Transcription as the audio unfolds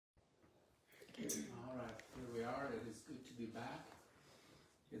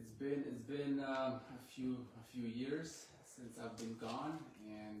It's been a few years since I've been gone,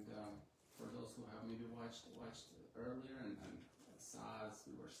 and for those who have maybe watched earlier and saw as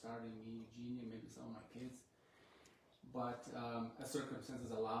we were starting, me, Eugenia, maybe some of my kids, but as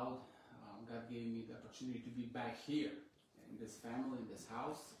circumstances allowed, God gave me the opportunity to be back here in this family, in this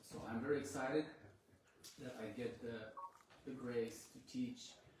house. So I'm very excited that I get the grace to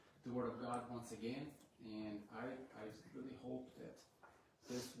teach the Word of God once again, and I really hope that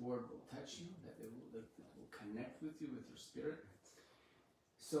this Word will touch you, that it will connect with you, with your spirit.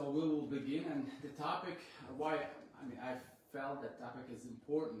 So we will begin, and the topic, I felt that topic is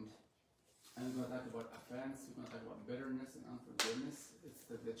important. And we're going to talk about offense, we're going to talk about bitterness and unforgiveness. It's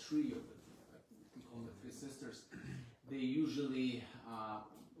the trio, we can call them the three sisters. They usually,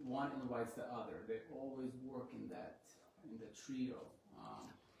 one invites the other. They always work in the trio.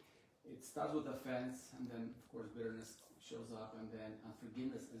 It starts with offense, and then, of course, bitterness shows up, and then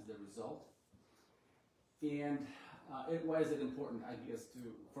unforgiveness is the result. And why is it important, I guess,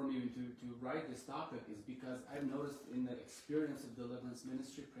 for me to write this topic is because I've noticed in the experience of deliverance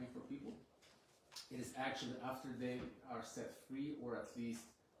ministry, praying for people, it is actually after they are set free, or at least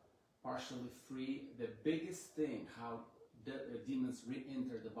partially free, the biggest thing how the demons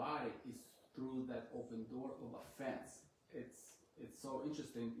re-enter the body is through that open door of offense. It's so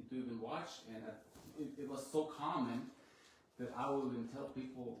interesting to even watch, and it was so common that I would even tell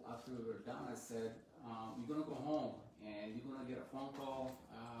people after we were done, I said, you're going to go home and you're going to get a phone call,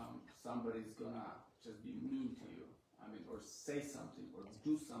 somebody's going to just be mean to you, or say something or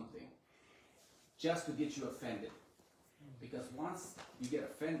do something just to get you offended. Because once you get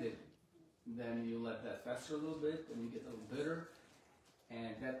offended, then you let that fester a little bit, and you get a little bitter,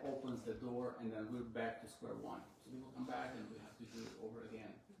 and that opens the door, and then we're back to square one. So we will come back and we have to do it over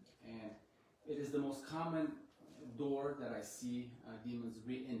again. And it is the most common door that I see demons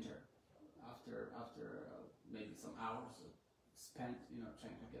re-enter after maybe some hours spent,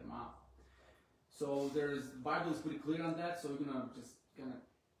 trying to get them out. So the Bible is pretty clear on that. So we're gonna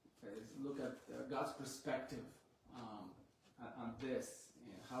look at God's perspective on this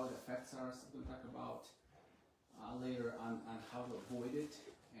and how it affects us. We're gonna talk about later on how to avoid it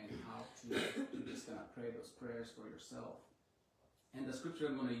and how to just pray those prayers for yourself. And the scripture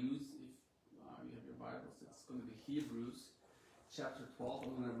I'm going to use, if you have your Bibles, it's going to be Hebrews chapter 12.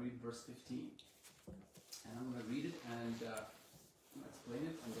 I'm going to read verse 15. And I'm going to read it and I'm going to explain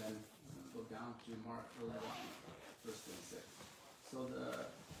it, and then I'm going to go down to Mark 11, verse 26. So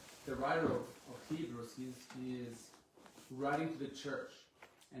the writer of Hebrews, he is writing to the church,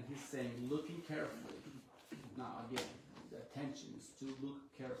 and he's saying, looking carefully. Now again, the attention is to look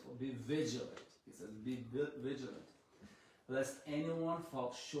careful, be vigilant. He says, be vigilant, lest anyone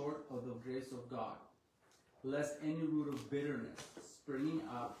fall short of the grace of God, lest any root of bitterness springing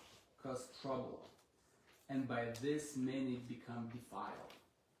up cause trouble, and by this many become defiled.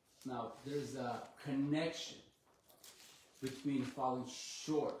 Now, there's a connection between falling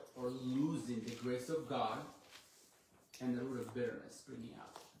short or losing the grace of God and the root of bitterness springing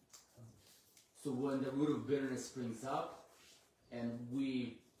up. So when the root of bitterness springs up and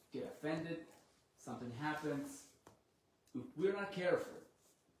we get offended, something happens, if we're not careful,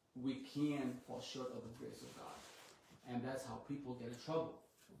 we can fall short of the grace of God. And that's how people get in trouble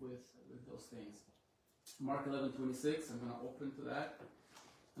with those things. Mark 11:26, I'm going to open to that.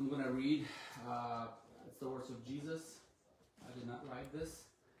 I'm going to read, it's the words of Jesus. I did not write this,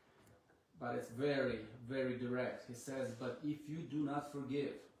 but it's very, very direct. He says, but if you do not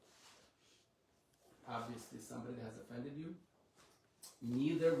forgive, obviously somebody has offended you,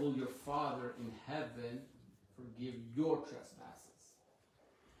 neither will your Father in heaven forgive your trespasses.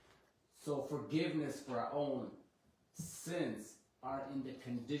 So forgiveness for our own sins are in the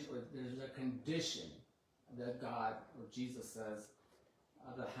condition, or there's a condition that God or Jesus says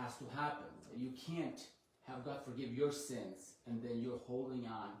that has to happen. You can't have God forgive your sins and then you're holding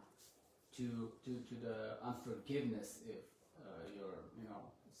on to the unforgiveness if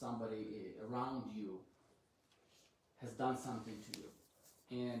somebody around you has done something to you.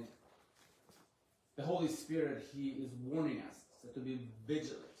 And the Holy Spirit, He is warning us to be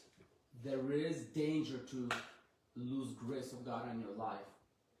vigilant. There is danger to lose grace of God in your life.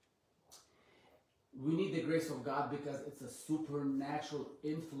 We need the grace of God because it's a supernatural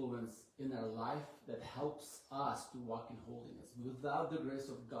influence in our life that helps us to walk in holiness. Without the grace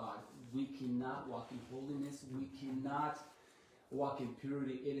of God, we cannot walk in holiness. We cannot walk in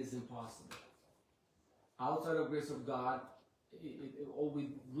purity. It is impossible. Outside of grace of God, all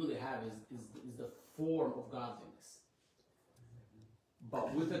we really have is the form of godliness.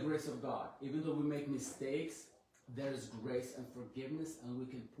 But with the grace of God, even though we make mistakes, there's grace and forgiveness, and we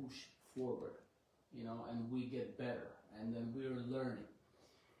can push forward, and we get better, and then we're learning.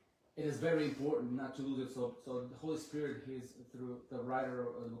 It is very important not to lose it. So the Holy Spirit, He's through the writer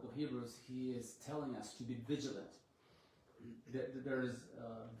of the book of Hebrews, He is telling us to be vigilant. There is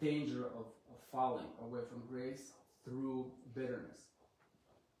danger of falling away from grace through bitterness.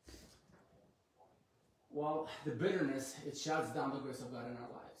 Well, the bitterness, it shuts down the grace of God in our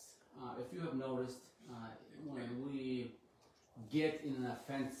lives. If you have noticed, when we get in an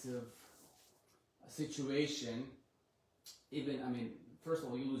offensive situation, first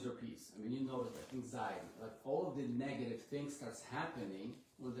of all, you lose your peace. You notice that anxiety, like all of the negative things starts happening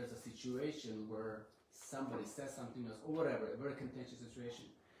when there's a situation where somebody says something else or whatever, a very contentious situation.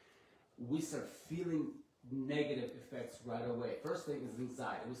 We start feeling negative effects right away. First thing is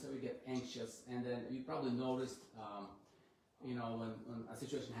anxiety. We get anxious, and then you probably noticed, when a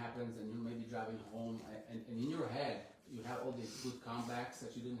situation happens and you're maybe driving home, and in your head you have all these good comebacks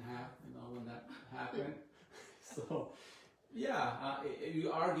that you didn't have, when that happened. So.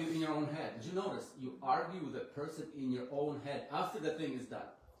 You argue in your own head. Did you notice? You argue with a person in your own head after the thing is done.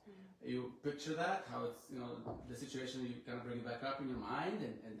 You picture that, how it's, the situation, you kind of bring it back up in your mind,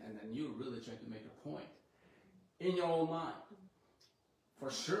 and then you really try to make a point in your own mind. For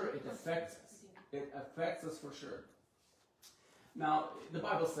sure, it affects us. It affects us for sure. Now, the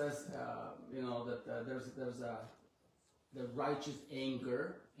Bible says, that there's the righteous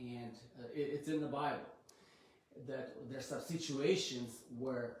anger, and it's in the Bible. That there's some situations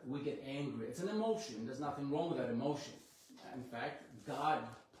where we get angry. It's an emotion. There's nothing wrong with that emotion. In fact, God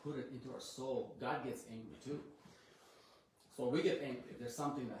put it into our soul. God gets angry too. So we get angry. There's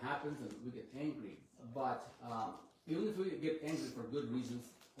something that happens and we get angry. But even if we get angry for good reasons,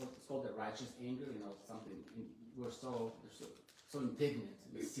 it's called the righteous anger. We're so indignant.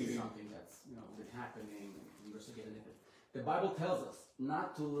 We see something that's been happening, and we're so getting it. The Bible tells us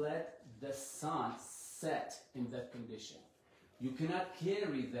not to let the sun set in that condition. You cannot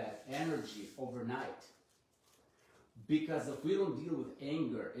carry that energy overnight. Because if we don't deal with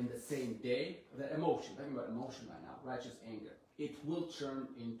anger in the same day, the emotion, talking about emotion right now, righteous anger, it will turn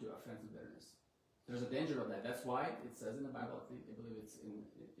into offensive bitterness. There's a danger of that. That's why it says in the Bible, I believe it's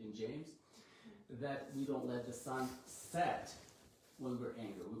in James, that we don't let the sun set when we're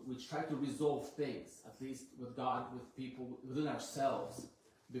angry. We try to resolve things, at least with God, with people, within ourselves,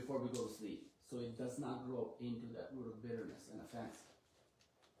 before we go to sleep. So it does not grow into that root of bitterness and offense.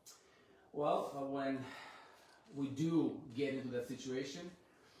 Well, when we do get into that situation,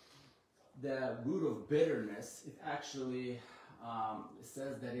 the root of bitterness, it actually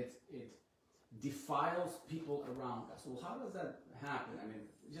says that it defiles people around us. Well, how does that happen?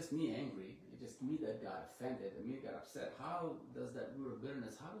 Just me angry, just me that got offended, and me got upset. How does that root of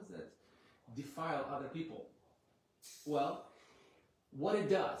bitterness, how does that defile other people? Well, what it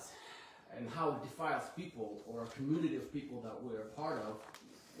does, and how it defiles people or a community of people that we're a part of,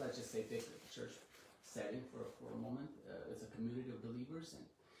 let's just say take a church setting for a moment. It's a community of believers, and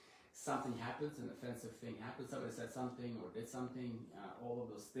something happens, an offensive thing happens, somebody said something or did something, all of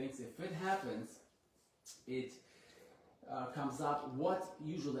those things. If it happens, it comes up. What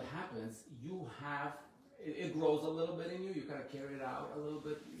usually happens, it grows a little bit in you, you kind of carry it out a little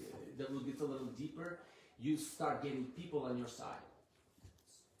bit, the root gets a little deeper, you start getting people on your side.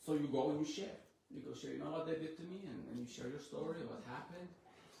 So you go and you share. You go share, what they did to me, and you share your story of what happened.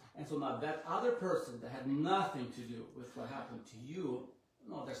 And so now that other person that had nothing to do with what happened to you,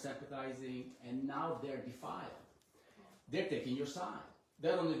 they're sympathizing, and now they're defiled. They're taking your side. They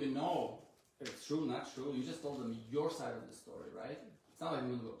don't even know if it's true, not true. You just told them your side of the story, right? It's not like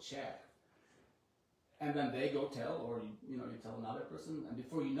you're going to go check. And then they go tell, or you tell another person, and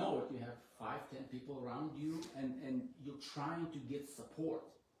before you know it, you have 5, 10 people around you, and you're trying to get support.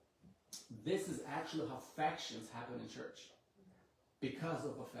 This is actually how factions happen in church, because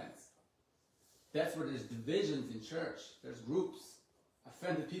of offense. That's where there's divisions in church. There's groups.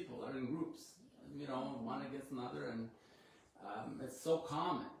 Offended people are in groups, one against another, and it's so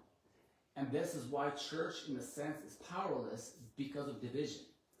common. And this is why church, in a sense, is powerless, because of division.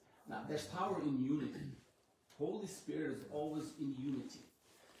 Now, there's power in unity. Holy Spirit is always in unity.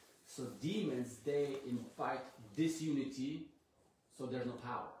 So demons, they invite disunity, so there's no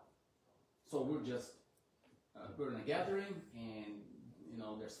power. So we're in a gathering, and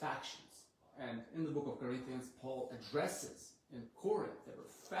there's factions. And in the book of Corinthians, Paul addresses in Corinth there were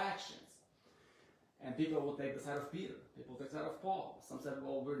factions. And people will take the side of Peter. People take the side of Paul. Some said,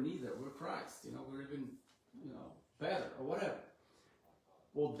 well, we're neither. We're Christ. We're even, better or whatever.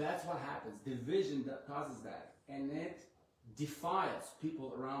 Well, that's what happens. Division that causes that. And it defiles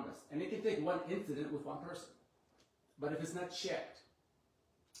people around us. And it can take one incident with one person. But if it's not checked,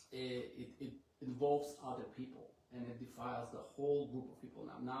 it involves other people, and it defiles the whole group of people.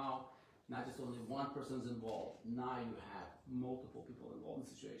 Now, not just only one person is involved. Now you have multiple people involved in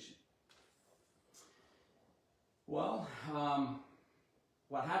the situation. Well,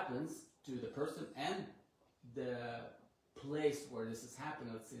 what happens to the person and the place where this is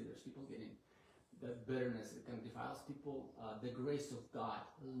happening? Let's say there's people getting the bitterness, it kind of defiles people. The grace of God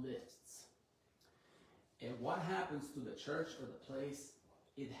lifts. And what happens to the church or the place?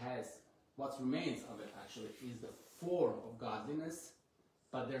 It has, what remains of it actually is the form of godliness,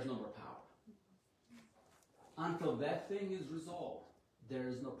 but there's no more power. Until that thing is resolved, there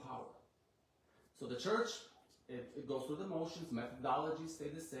is no power. So the church, it goes through the motions, methodologies stay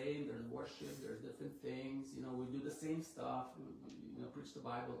the same, there's worship, there's different things, we do the same stuff, we preach the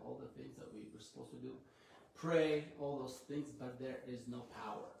Bible, all the things that we're supposed to do, pray, all those things, but there is no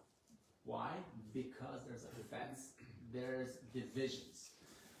power. Why? Because there's offense, there's divisions.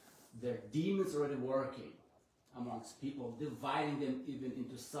 There are demons already working amongst people, dividing them even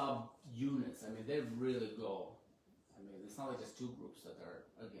into sub-units. They really go. It's not like just two groups that are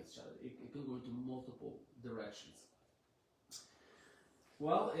against each other. It can go into multiple directions.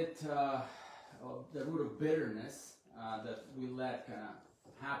 Well, the root of bitterness that we let kind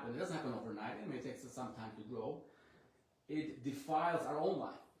of happen, it doesn't happen overnight. It takes us some time to grow. It defiles our own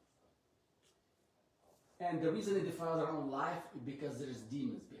life. And the reason it defiles our own life is because there's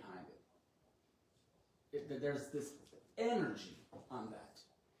demons behind it. There's this energy on that.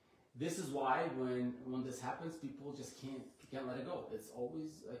 This is why when this happens, people just can't let it go. It's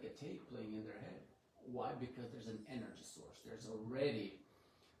always like a tape playing in their head. Why? Because there's an energy source. There's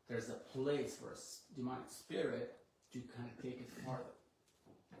a place for a demonic spirit to kind of take it farther.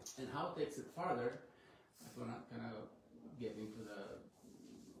 And how it takes it farther, I'm going to kind of get into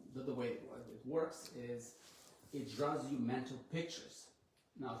the way it works is it draws you mental pictures.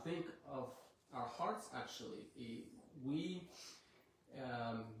 Now think of our hearts actually.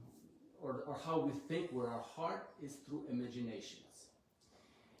 Or how we think where our heart is through imaginations.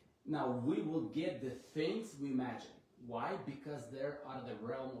 Now we will get the things we imagine. Why? Because they're out of the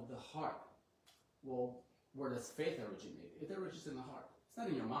realm of the heart. Well, where does faith originate? It originates in the heart. It's not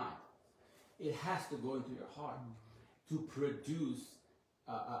in your mind. It has to go into your heart to produce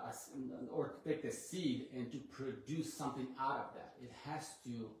or to take the seed and to produce something out of that. It has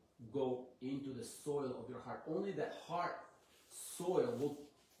to go into the soil of your heart. Only that heart soil will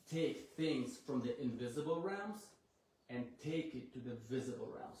take things from the invisible realms and take it to the visible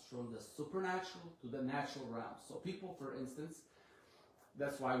realms, from the supernatural to the natural realms. So people, for instance,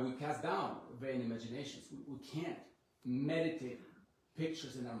 that's why we cast down vain imaginations. We can't meditate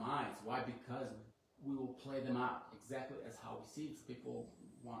pictures in our minds. Why? Because we will play them out exactly as how we see it. So people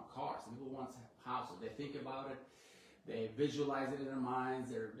want cars, and people want houses. They think about it, they visualize it in their minds,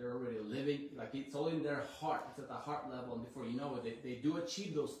 they're already living, like it's all in their heart, it's at the heart level, and before you know it, they do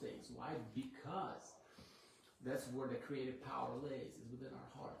achieve those things. Why? Because that's where the creative power lays, is within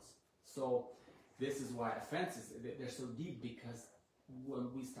our hearts. So this is why offenses, they're so deep, because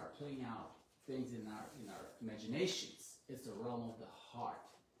when we start playing out things in our imaginations, it's the realm of the heart.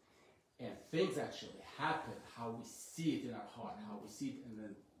 And things actually happen how we see it in our heart, how we see it, and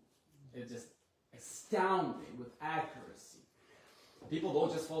then it just astounding with accuracy. People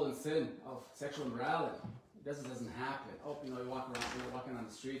don't just fall in sin of sexual immorality. It doesn't happen. You're walking on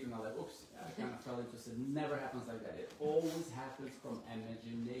the street and I'm like, oops, I kind of fell into sin. It never happens like that. It always happens from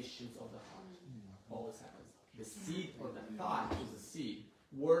imaginations of the heart. Always happens. The seed or the thought is the seed.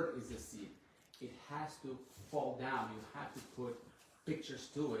 Word is the seed. It has to fall down. You have to put pictures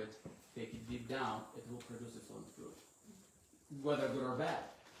to it, take it deep down, it will produce its own fruit, whether good or bad.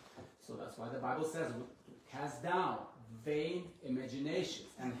 So that's why the Bible says, cast down vain imaginations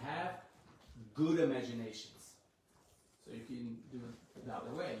and have good imaginations. So you can do it the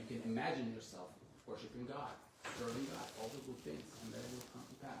other way. You can imagine yourself worshiping God, serving God, all the good things, and then it will come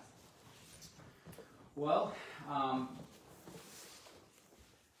to pass. Well,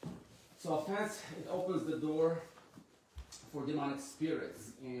 so offense, it opens the door for demonic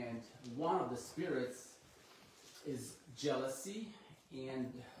spirits, and one of the spirits is jealousy,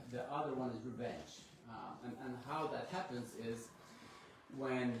 and the other one is revenge. And how that happens is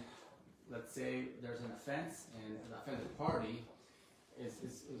when, let's say, there's an offense, and the offended party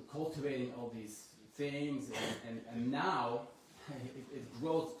is cultivating all these things, and now it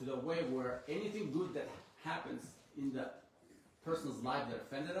grows to the way where anything good that happens in the person's life that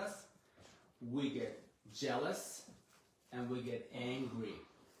offended us, we get jealous and we get angry.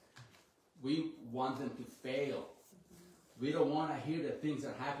 We want them to fail. We don't want to hear that things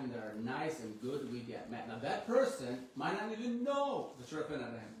are happening that are nice and good. We get mad. Now that person might not even know that you're offended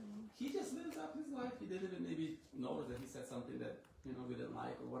at him. He just lives up his life. He didn't even maybe know that he said something that we didn't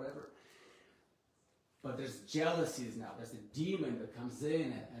like or whatever. But there's jealousies now. There's a demon that comes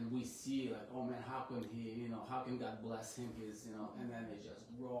in, and we see like, oh man, how can he, how can God bless him? He's, and then it just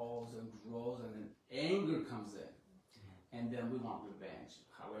grows and grows, and then anger comes in, and then we want revenge.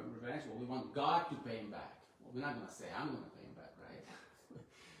 However, revenge, well, we want God to pay him back. Well, we're not going to say, I'm going to pay him back, right?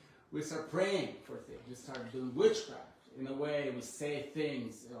 We start praying for things. We start doing witchcraft. In a way, we say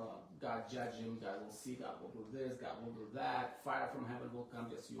things, God judge him, God will see, God will do this, God will do that, fire from heaven will come,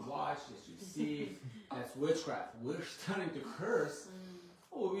 just you watch, just you see. That's witchcraft. We're starting to curse.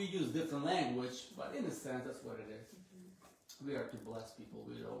 Oh, we use different language, but in a sense, that's what it is. We are to bless people.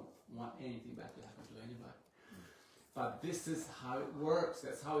 We don't want anything bad to happen to anybody. But this is how it works.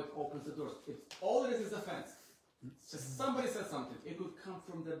 That's how it opens the doors. All it is offense. It's just somebody said something. It could come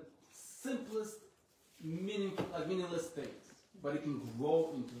from the simplest, meaningless things, but it can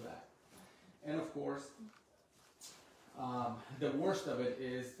grow into that. And of course, the worst of it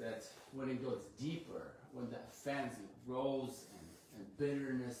is that when it goes deeper, when the offense grows and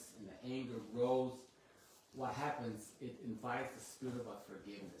bitterness and the anger grows, what happens, it invites the spirit of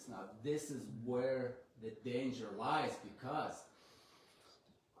unforgiveness. Now, this is where the danger lies, because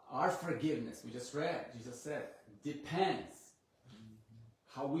our forgiveness, we just read, Jesus said, depends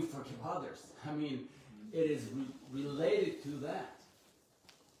how we forgive others. I mean, it is related to that.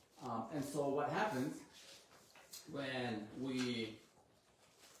 And so what happens when we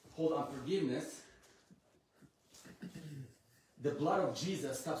hold unforgiveness, the blood of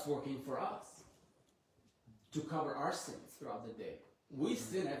Jesus stops working for us to cover our sins throughout the day. We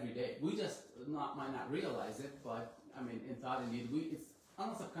sin every day. We just might not realize it, but I mean, in thought and deed, it's on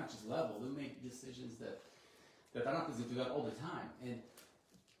a subconscious level. We make decisions that are not pleasing to God all the time.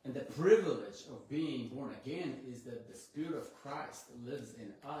 And the privilege of being born again is that the Spirit of Christ lives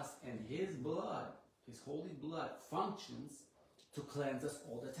in us, and His blood, His holy blood, functions to cleanse us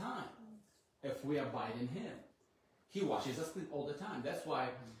all the time if we abide in Him. He washes us clean all the time. That's why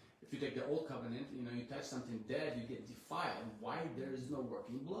if you take the Old Covenant, you touch something dead, you get defiled. Why? There is no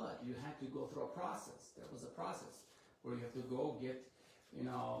working blood. You had to go through a process. There was a process where you have to go get,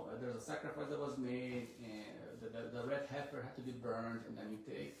 there's a sacrifice that was made, and the red heifer had to be burned, and then you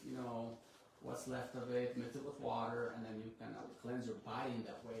take, what's left of it, mix it with water, and then you kind of cleanse your body in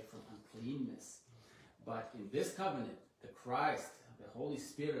that way from uncleanness. But in this covenant, the Christ, the Holy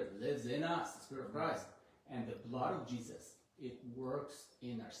Spirit lives in us, the Spirit of Christ, and the blood of Jesus, it works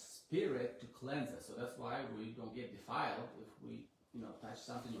in our spirit to cleanse us. So that's why we don't get defiled if we, touch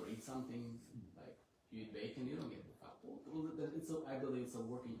something or eat something, like you eat bacon, you don't get defiled. I believe it's a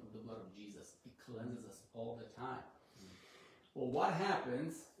working of the blood of Jesus. It cleanses us all the time. Well, what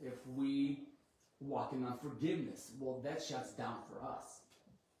happens if we walk in unforgiveness? Well, that shuts down for us.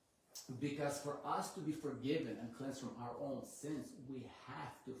 Because for us to be forgiven and cleansed from our own sins, we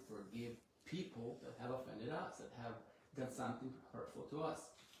have to forgive people that have offended us, that have done something hurtful to us.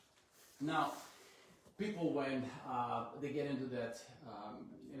 Now, people, when they get into that,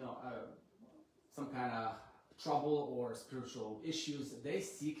 some kind of trouble or spiritual issues, they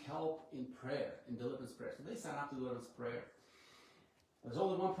seek help in prayer, in deliverance prayer. So they sign up to deliverance prayer. There's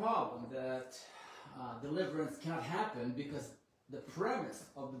only one problem, that deliverance cannot happen because the premise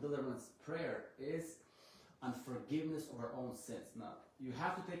of the deliverance prayer is unforgiveness of our own sins. Now, you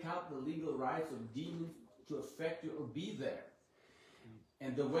have to take out the legal rights of demons to affect you or be there.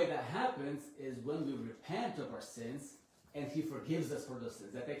 And the way that happens is when we repent of our sins and He forgives us for those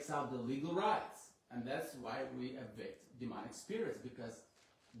sins. That takes out the legal rights. And that's why we evict demonic spirits, because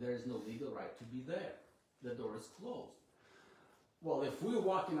there is no legal right to be there. The door is closed. Well, if we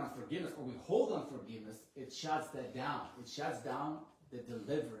walk in unforgiveness or we hold unforgiveness, it shuts that down. It shuts down the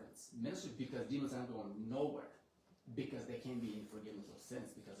deliverance ministry, because demons aren't going nowhere, because they can't be in forgiveness of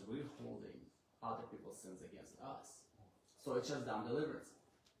sins, because we're holding other people's sins against us. So it shuts down deliverance.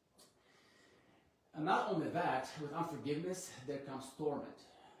 And not only that, with unforgiveness, there comes torment.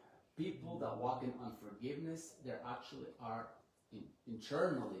 People that walk in unforgiveness, they actually are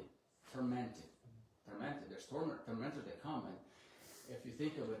internally tormented. There's tormentors that come, and if you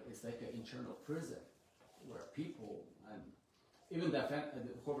think of it, it's like an internal prison where people, and even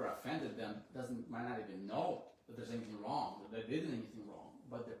whoever offended them might not even know that there's anything wrong, that they did anything wrong,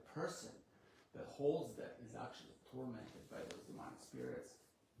 but the person that holds that is actually tormented by those demonic spirits.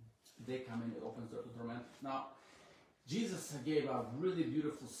 They come in, it opens the door to torment. Now, Jesus gave a really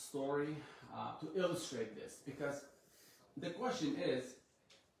beautiful story to illustrate this, because the question is,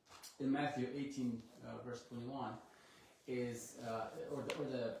 in Matthew 18, verse 21, is, or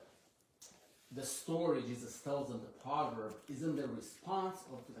the story Jesus tells in the proverb is in the response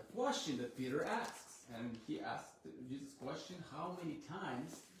of the question that Peter asks. And he asked Jesus question, how many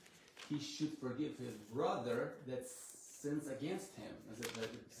times he should forgive his brother that sins against him? Is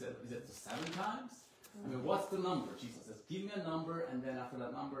it 7 times? I mean, what's the number? Jesus says, give me a number, and then after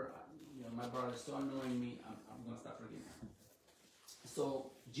that number, my brother's so annoying me, I'm going to start forgiving him.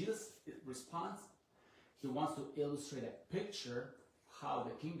 So Jesus responds, he wants to illustrate a picture how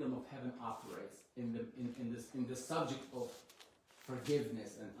the kingdom of heaven operates in this subject of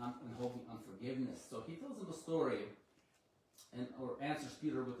forgiveness and holding unforgiveness. So he tells him a story, or answers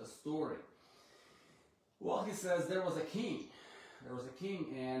Peter with a story. Well, he says there was a king. There was a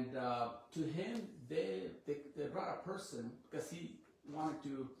king, and to him they brought a person because he wanted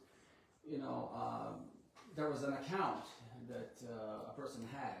to, there was an account that a person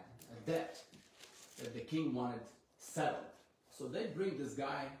had, a debt that the king wanted settled. So they bring this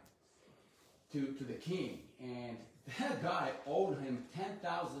guy to the king, and that guy owed him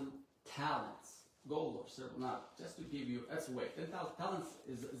 10,000 talents, gold or silver. Now, just to give you, that's weight. 10,000 talents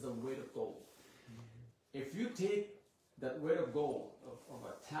is a weight of gold. If you take that weight of gold of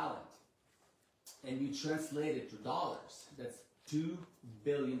a talent and you translate it to dollars, that's $2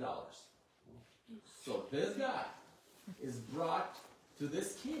 billion. So this guy is brought to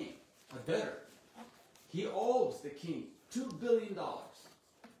this king, a debtor. He owes the king $2 billion.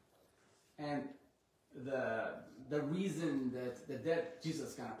 And the reason that the debt,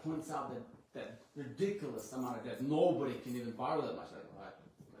 Jesus kind of points out that ridiculous amount of debt, nobody can even borrow that much.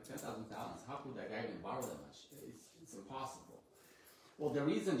 Like 10,000 talents, how could that guy even borrow that much? It's impossible. Well, the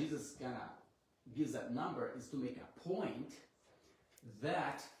reason Jesus kind of gives that number is to make a point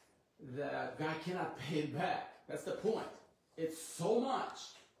that the guy cannot pay it back. That's the point. It's so much.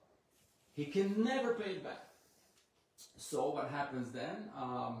 He can never pay it back. So what happens then?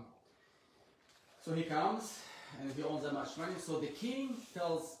 So he comes, and he owns that much money. So the king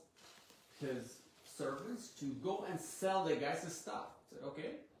tells his servants to go and sell the guy's stuff. Said,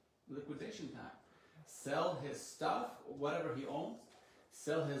 okay, liquidation time. Sell his stuff, whatever he owns,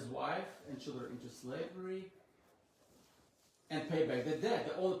 sell his wife and children into slavery, and pay back the debt.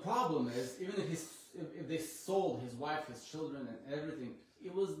 The only problem is, even if they sold his wife, his children, and everything,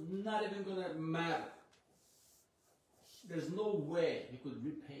 it was not even going to matter. There's no way he could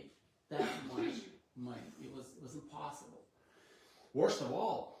repay that much money. It was impossible. Worst of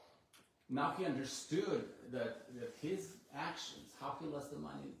all, now he understood that his actions, how he lost the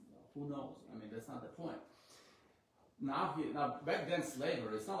money, who knows? I mean, that's not the point. Now back then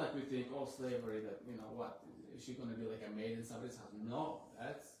slavery, it's not like we think, oh, slavery, that, what, is she going to be like a maid in somebody's house? No,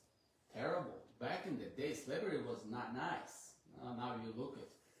 that's terrible. Back in the day, slavery was not nice. Now you look at,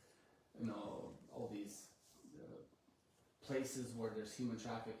 all these places where there's human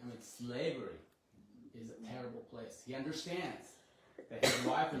trafficking. I mean, slavery is a terrible place. He understands that his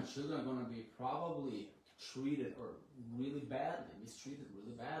wife and children are going to be probably treated or really badly, mistreated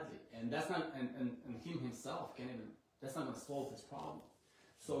really badly. And that's not, and him himself can't even, that's not going to solve his problem.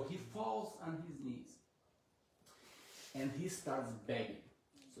 So he falls on his knees and he starts begging.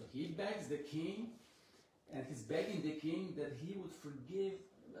 So he begs the king, and he's begging the king that he would forgive,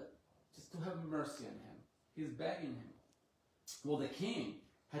 just to have mercy on him. He's begging him. Well, the king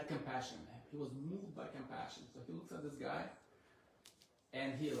had compassion on him. He was moved by compassion. So he looks at this guy,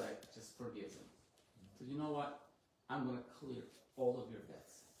 and he just forgives him. So you know what? I'm going to clear all of your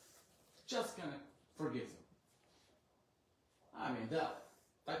debts. Just going to forgive him. I mean,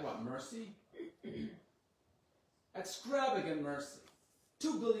 talk about mercy. Extravagant mercy.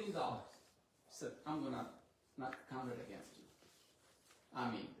 $2 billion. He said, I'm going to not count it against you.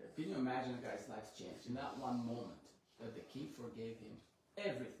 I mean, can you imagine a guy's life's changed in that one moment that the king forgave him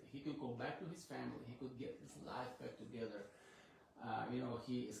everything? He could go back to his family. He could get his life back together.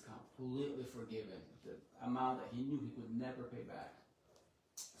 He is completely forgiven. The amount that he knew he could never pay back.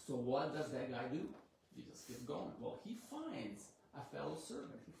 So what does that guy do? He just keeps going. Well, he finds a fellow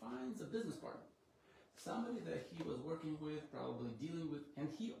servant. He finds a business partner. Somebody that he was working with, probably dealing with, and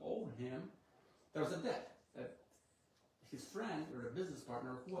he owed him, there was a debt that his friend or a business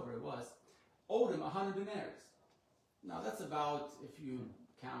partner, whoever it was, owed him 100 denarii. Now that's about, if you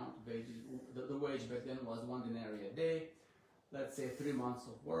count wages, the wage back then was 1 denarii a day, let's say 3 months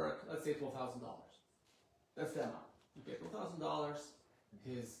of work, let's say $12,000. That's the amount. Okay, $12,000,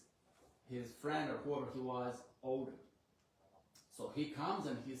 his friend or whoever he was owed him. So he comes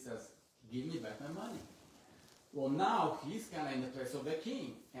and he says, give me back my money. Well, now he's kind of in the place of the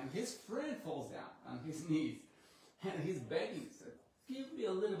king, and his friend falls down on his knees, and he's begging, said, give me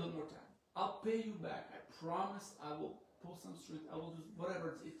a little bit more time. I'll pay you back. I promise I will pull some strings. I will do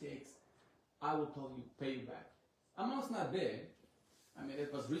whatever it takes. I will pay you back. Amount's not big. I mean,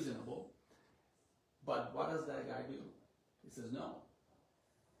 it was reasonable. But what does that guy do? He says no.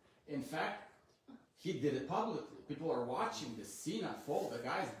 In fact, he did it publicly. People are watching the scene unfold. The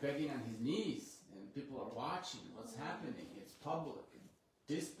guy's begging on his knees, and people are watching what's happening. It's public,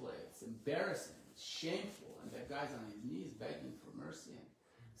 display. It's embarrassing. It's shameful. And that guy's on his knees begging for mercy. And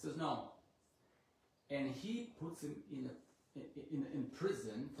he says no. And he puts him in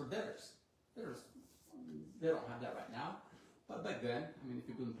prison for debtors. They don't have that right now. But back then, I mean, if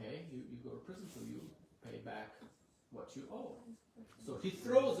you couldn't pay, you go to prison, so you pay back what you owe. So he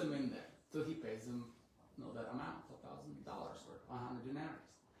throws him in there. So he pays him, that amount, $1,000 or 100 denarii.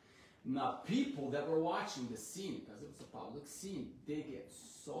 Now, people that were watching the scene, because it was a public scene, they get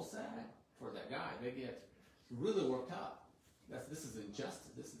so sad for that guy. They get really worked up. This is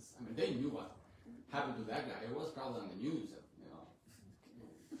injustice. They knew what happened to that guy. It was probably on the news.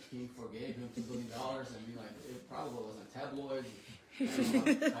 King forgave him $2 billion, and it probably was a tabloid. I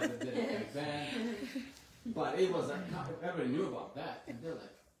don't know how they did it back then. But it was, everybody knew about that, and they're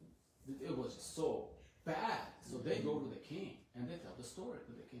like, it was just so bad. So they go to the king, and they tell the story.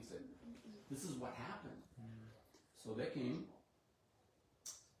 But the king said, this is what happened. So the king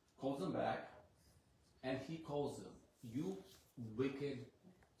calls them back, and he calls them, you wicked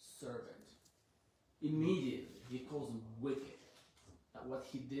servant. Immediately, he calls them wicked. That what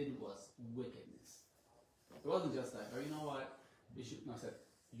he did was wickedness. It wasn't just like, oh, you know what? You should. No, I said,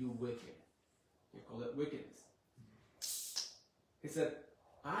 you wicked. He called it wickedness. He said,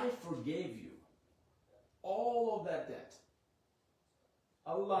 I forgave you all of that debt.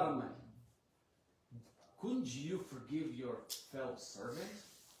 A lot of money. Couldn't you forgive your fellow servant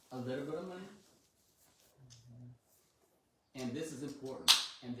a little bit of money? And this is important.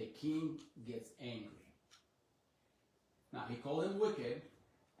 And the king gets angry. Now, he called him wicked,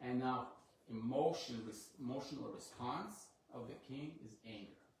 and now emotional response of the king is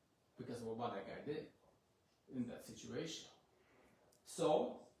anger because of what that guy did in that situation.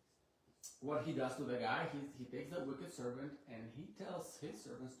 So, what he does to the guy, he takes that wicked servant, and he tells his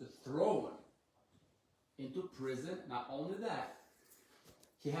servants to throw him into prison. Not only that,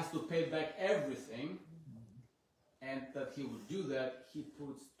 he has to pay back everything, and that he would do that, he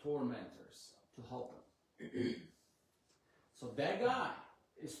puts tormentors to help him. So that guy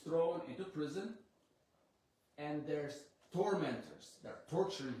is thrown into prison, and there's tormentors that are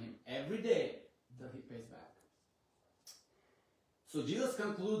torturing him every day till he pays back. So Jesus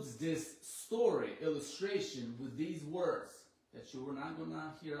concludes this story, illustration, with these words that you are not going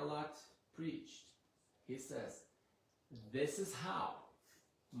to hear a lot preached. He says, this is how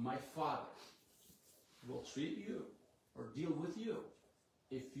my Father will treat you or deal with you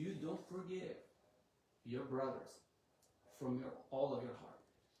if you don't forgive your brothers from all of your heart.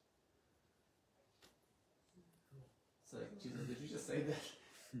 It's like, Jesus, did you just say that?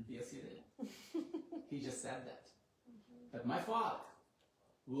 Yes, he did. He just said that. But my Father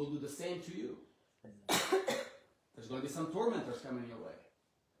will do the same to you. There's going to be some tormentors coming your way.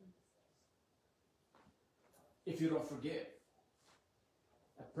 If you don't forgive.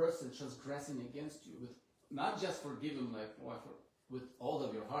 A person transgressing against you, with not just forgive him with all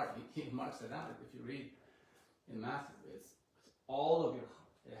of your heart. He marks it out. If you read in Matthew, it's all of your heart.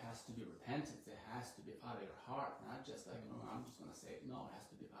 It has to be repentance. It has to be out of your heart. Not just like, I'm just going to say it. No, it has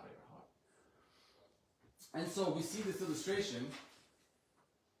to be out of your heart. And so we see this illustration,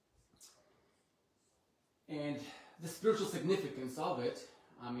 and the spiritual significance of it.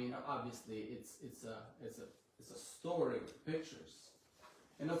 I mean, obviously, it's a story with pictures,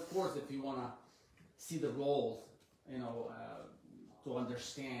 and of course, if you want to see the roles, to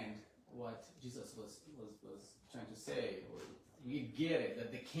understand what Jesus was trying to say, we get it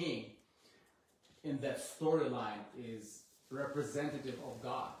that the king in that storyline is representative of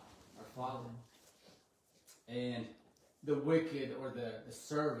God, our Father. And the wicked or the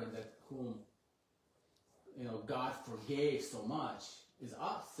servant that whom God forgave so much is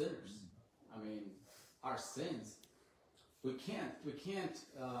us sinners. I mean, our sins. We can't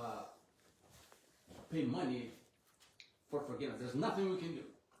pay money for forgiveness. There's nothing we can do.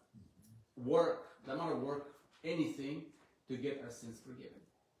 The amount of work, anything to get our sins forgiven.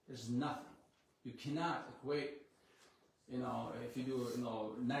 There's nothing. You cannot equate. If you do,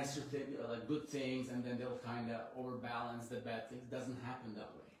 nicer things, like good things, and then they'll kind of overbalance the bad things. It doesn't happen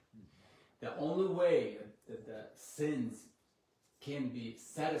that way. The only way that the sins can be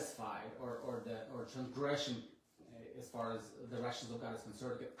satisfied, or transgression, as far as the righteousness of God is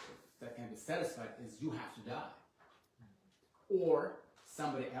concerned, that can be satisfied, is you have to die, or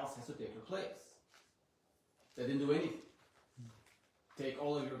somebody else has to take your place. They didn't do anything. take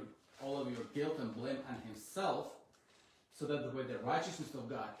all of your guilt and blame on himself, so that the way the righteousness of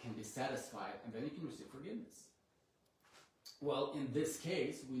God can be satisfied, and then you can receive forgiveness. Well, in this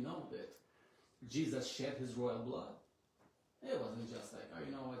case, we know that Jesus shed his royal blood. It wasn't just like, oh,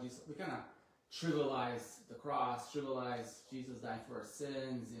 you know what, Jesus, we kind of trivialize the cross, trivialize Jesus dying for our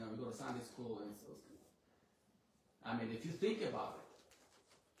sins, you know, we go to Sunday school, and so, I mean, if you think about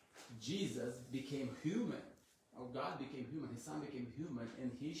it, Jesus became human, or God became human, his son became human,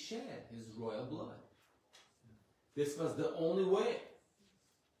 and he shed his royal blood. This was the only way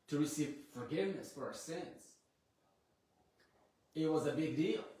to receive forgiveness for our sins. It was a big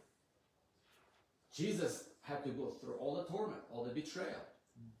deal. Jesus had to go through all the torment, all the betrayal,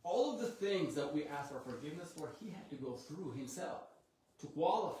 all of the things that we ask for forgiveness for, he had to go through himself to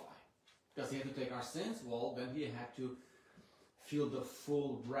qualify. Because he had to take our sins, well, then he had to feel the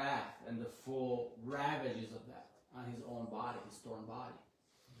full wrath and the full ravages of that on his own body, his torn body.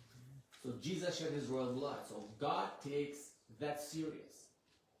 So Jesus shed his royal blood. So God takes that serious.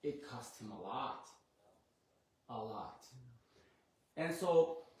 It cost him a lot. A lot. And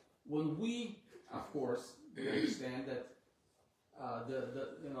so when we, of course, we understand that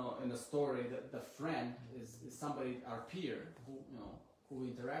in the story, the friend is somebody, our peer, who we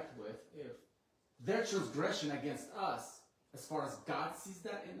interact with. If their transgression against us, as far as God sees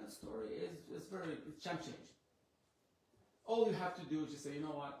that in that story, it's chump change. All you have to do is just say, you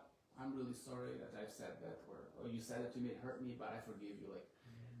know what, I'm really sorry that I've said that, or you said it to me, it hurt me, but I forgive you. Like,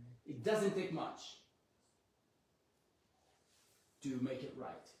 it doesn't take much to make it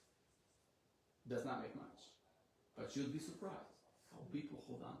right. Does not make much. But you'll be surprised how people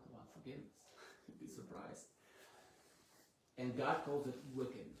hold on to unforgiveness. You'll be surprised. And God calls it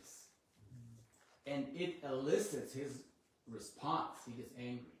wickedness. And it elicits his response. He gets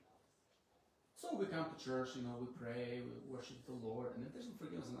angry. So we come to church, we pray, we worship the Lord, and if there's no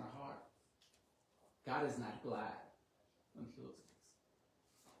forgiveness in our heart, God is not glad when he looks at us.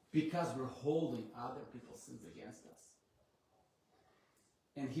 Because we're holding other people's sins against us.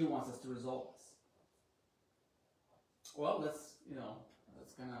 And he wants us to resolve us. Well, let's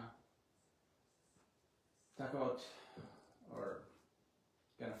kind of talk about, or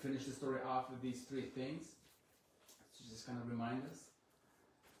kind of finish the story off with these three things to just kind of remind us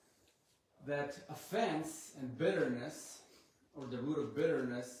that offense and bitterness, or the root of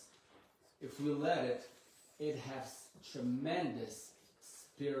bitterness, if we let it, it has tremendous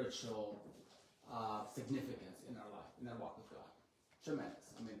spiritual significance in our life, in our walk with God.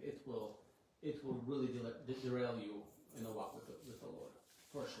 Tremendous. I mean, it will really derail you in a walk with the Lord,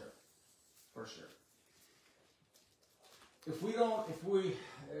 for sure, for sure. If we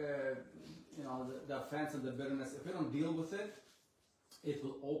the offense and the bitterness, if we don't deal with it, it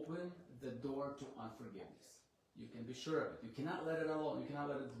will open the door to unforgiveness. You can be sure of it. You cannot let it alone. You cannot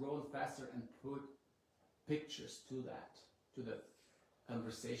let it grow faster and put pictures to that, to the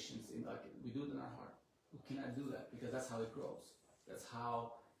conversations like we do it in our heart. We cannot do that because that's how it grows. That's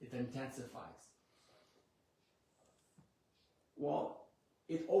how it intensifies. Well,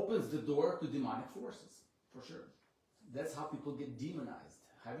 it opens the door to demonic forces, for sure. That's how people get demonized.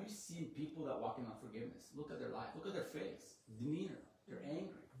 Have you seen people that walk in unforgiveness? Look at their life. Look at their face, demeanor. They're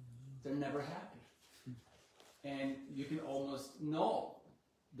angry. They're never happy. And you can almost know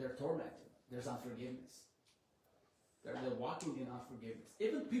they're tormented. There's unforgiveness. They're walking in unforgiveness.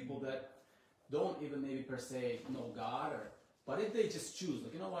 Even people that don't even maybe per se know God, but if they just choose,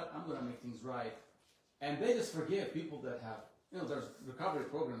 like, you know what, I'm going to make things right, and they just forgive people that have, there's recovery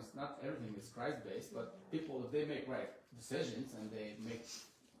programs, not everything is Christ-based, but people, if they make right decisions and they make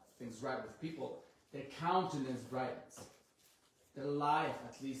things right with people, their countenance brightens. Their life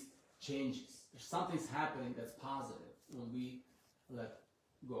at least changes. There's something's happening that's positive when we let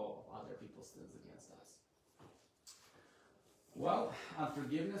go of other people's sins against us. Well,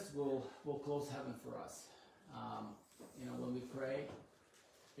 unforgiveness will close heaven for us. When we pray,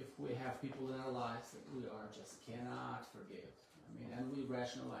 if we have people in our lives that we just cannot forgive, and we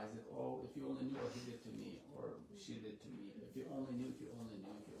rationalize it, oh, if you only knew what he did to me, or she did to me, if you only knew,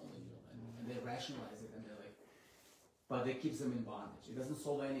 and they rationalize it, and they're like, but it keeps them in bondage. It doesn't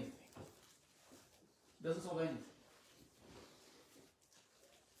solve anything. It doesn't solve anything.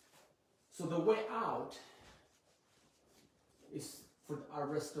 So the way out is for our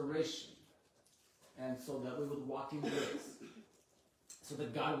restoration, and so that we would walk in grace, so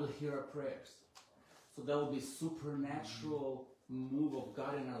that God will hear our prayers, so there will be supernatural move of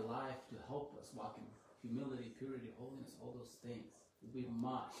God in our life to help us walk in humility, purity, holiness, all those things. We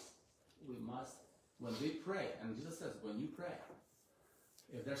must, when we pray, and Jesus says, when you pray,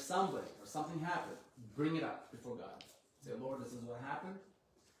 if there's somebody or something happened, bring it up before God. Say, Lord, this is what happened.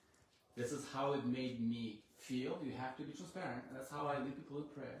 This is how it made me feel. You have to be transparent, and that's how I lead people in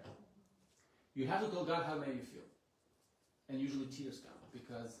prayer. You have to tell God how it made you feel. And usually tears come,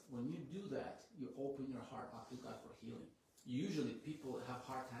 because when you do that, you open your heart up to God for healing. Usually people have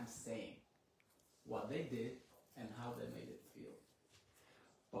a hard time saying what they did and how they made it feel.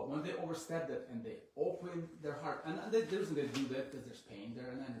 But when they overstep that and they open their heart, and the reason they do that because there's pain there,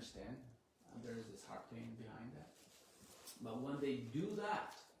 and I understand. There is this heart pain behind that. But when they do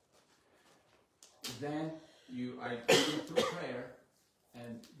that, then I take them through prayer,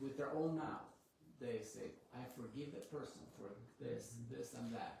 and with their own mouth, they say, I forgive that person for this, this,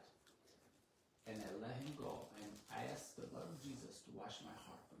 and that. And I let him go, and I ask the blood of Jesus to wash my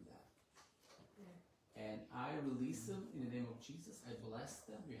heart from that. And I release them in the name of Jesus. I bless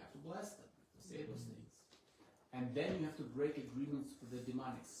them. You have to bless them to say those things. And then you have to break agreements with the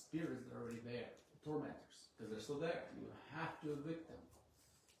demonic spirits that are already there, the tormentors, because they're still there. You have to evict them.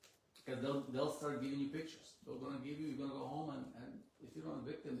 Because they'll start giving you pictures. They're going to give you, you're going to go home, and if you don't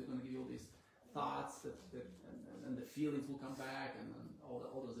evict them, they're going to give you all these thoughts, and the feelings will come back, and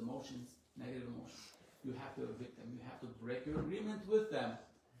all those emotions, negative emotions. You have to evict them. You have to break your agreement with them.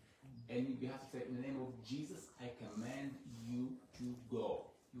 And you have to say, in the name of Jesus, I command you to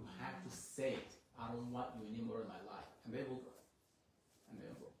go. You have to say it. I don't want you anymore in my life. And they will go. And they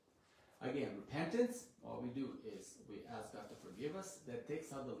will go. Again, repentance, all we do is we ask God to forgive us. That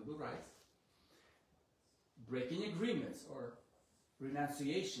takes out the legal rights. Breaking agreements or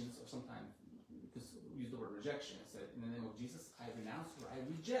renunciations, or sometimes because we use the word rejection. It said, in the name of Jesus, I renounce or I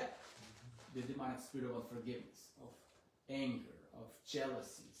reject the demonic spirit of unforgiveness, of anger, of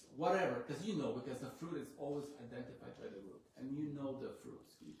jealousies, whatever, because the fruit is always identified by the root, and you know the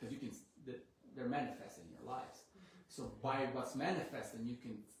fruits, because they're manifest in your lives. So by what's manifesting, you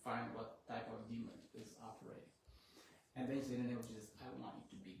can find what type of demon is operating. And then you say, in the name of Jesus, I want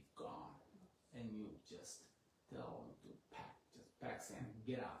you to be gone. And you just tell them to pack sand,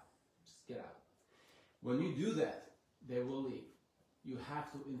 get out, just get out. When you do that, they will leave. You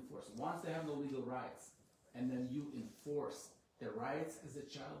have to enforce. Once they have no legal rights, and then you enforce the rights as a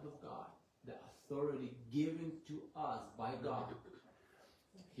child of God, the authority given to us by God,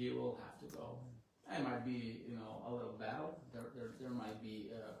 he will have to go. It might be, a little battle. There might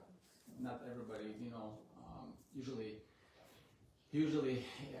be, not everybody, usually,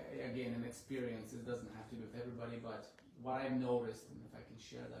 again, an experience, it doesn't have to be with everybody, but what I've noticed, and if I can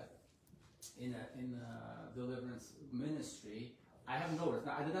share that, in a deliverance ministry, I have noticed.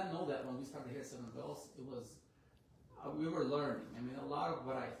 Now, I did not know that when we started here at Seven Bells. It was, we were learning. I mean, a lot of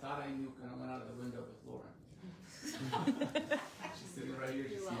what I thought I knew kind of went out of the window with Lauren. She's sitting right here,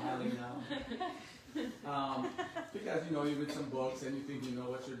 she's smiling now. Because, you read some books and you think you know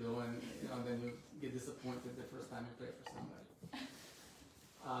what you're doing, and then you get disappointed the first time you pray for somebody.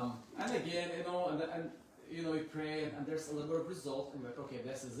 And again, you pray, and there's a little bit of result, and you're like, okay,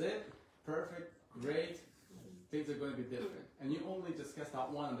 this is it, perfect, great, things are going to be different. And you only just cast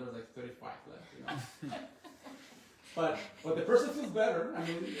out one, and there's like 35 left, But the person feels better. I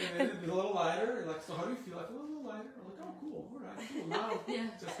mean, it's a little lighter. You're like, so how do you feel? I feel a little lighter. I'm like, oh, cool, all right, cool. Now,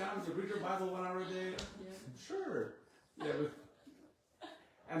 just come to read your Bible 1 hour a day. Yeah. Sure. Yeah.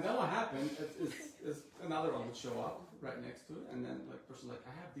 And then what happened is another one would show up right next to it, and then like person like,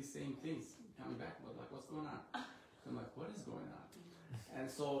 I have these same things coming back, but like, what's going on? So I'm like, what is going on? And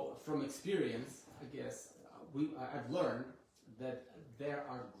so from experience, I guess I've learned that there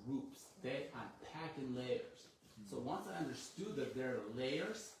are groups. They unpack in layers. So once I understood that there are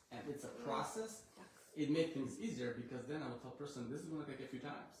layers and it's a process, it made things easier, because then I would tell person, this is going to take a few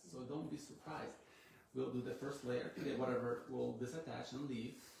times. So don't be surprised. We'll do the first layer, whatever, we'll disattach and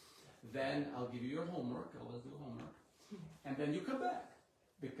leave. Then I'll give you your homework. I'll always do homework. And then you come back,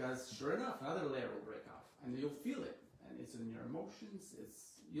 because sure enough, another layer will break off, and you'll feel it. And it's in your emotions.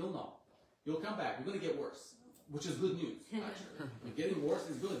 You'll know. You'll come back. You're going to get worse, which is good news, actually. Getting worse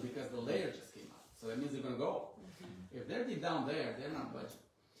is good, because the layer just came out. So that means they're going to go. If they're deep down there, they're not budging.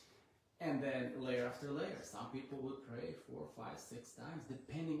 And then layer after layer. Some people would pray 4, 5, 6 times,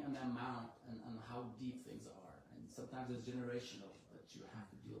 depending on the amount and on how deep things are. And sometimes it's generational that you have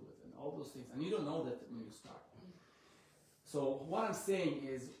to deal with, and all those things. And you don't know that when you start. So what I'm saying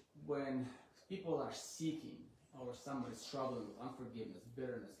is, when people are seeking, or somebody struggling with unforgiveness,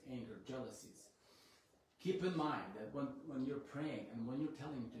 bitterness, anger, jealousies, keep in mind that when you're praying and when you're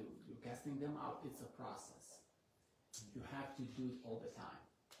telling to, you're casting them out, it's a process. You have to do it all the time,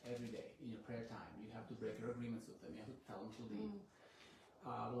 every day, in your prayer time. You have to break your agreements with them. You have to tell them to leave.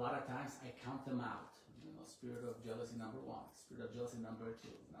 A lot of times I count them out. Spirit of jealousy number 1, spirit of jealousy number 2,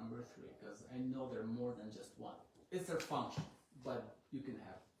 number 3, because I know they're more than just one. it's their function, but you can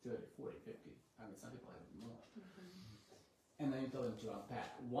have 30, 40, 50. I mean, some people have more. And then you tell them to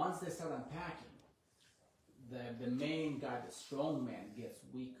unpack. Once they start unpacking, the main guy, the strong man, gets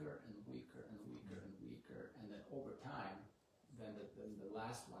weaker and weaker and weaker and weaker, and then over time, then the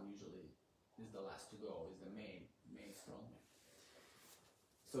last one usually is the last to go, is the main strong man.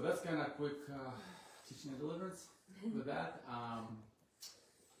 So that's kind of quick teaching and deliverance with that. I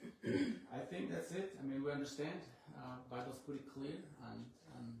think that's it. I mean, we understand. Bible's pretty clear, and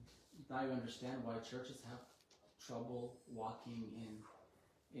now you understand why churches have trouble walking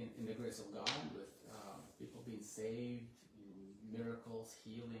in the grace of God, with people being saved, miracles,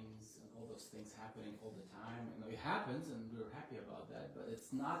 healings, and all those things happening all the time. You know, it happens, and we're happy about that, but it's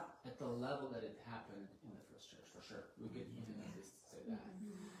not at the level that it happened in the first church, for sure. We get even at least to say that.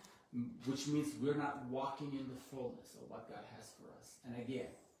 Which means we're not walking in the fullness of what God has for us. And again,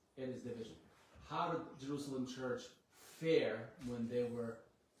 it is division. How did Jerusalem church fare when there were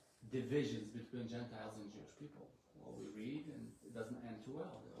divisions between Gentiles and Jewish people? Well, we read, and it doesn't end too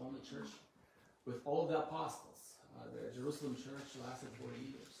well. The only church with all the apostles, the Jerusalem church lasted 40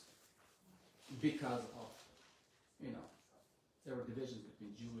 years because of, there were divisions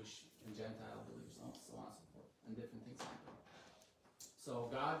between Jewish and Gentile believers, and so on and so forth, and different things happened. So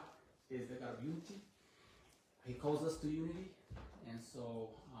God is the God of unity. He calls us to unity, and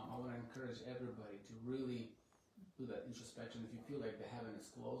so I want to encourage everybody to really do that introspection. If you feel like the heaven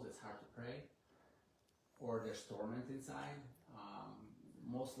is closed, it's hard to pray, or there's torment inside,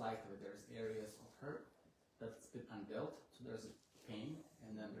 most likely there's areas of hurt that's been undealt, so there's a pain,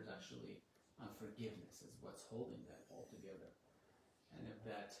 and then there's actually unforgiveness is what's holding that all together. And if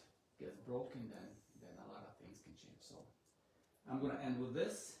that gets broken, then a lot of things can change. So I'm going to end with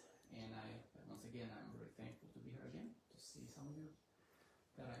this, and once again, I'm very thankful to be here again, to see some of you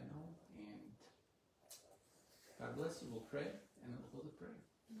that I know, and God bless you. We'll pray, and we'll close the prayer.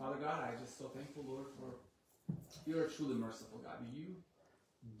 Father God, I'm just so thankful, Lord, for you're a truly merciful God. You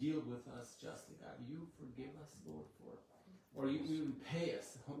deal with us justly, God. You forgive us, Lord, or you even pay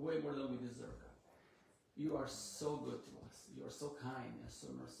us way more than we deserve, God. You are so good to us. You are so kind and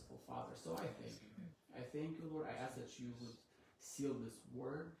so merciful, Father. So I thank you. I thank you, Lord. I ask that you would seal this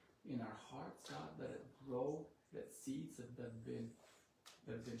word in our hearts, God, that it grow, that seeds that have been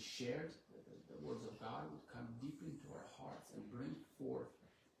shared, that the words of God would come deep into our hearts and bring forth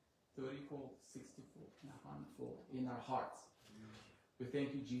 30-fold, 60-fold, and 100-fold in our hearts. We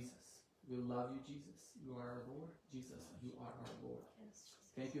thank you, Jesus. We love you, Jesus. You are our Lord. Jesus, you are our Lord.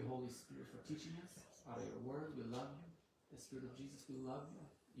 Thank you, Holy Spirit, for teaching us out of your word. We love you. The Spirit of Jesus, we love you.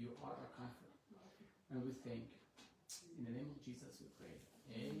 You are our comfort. And we thank you. In the name of Jesus, we pray.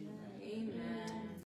 Amen. Amen.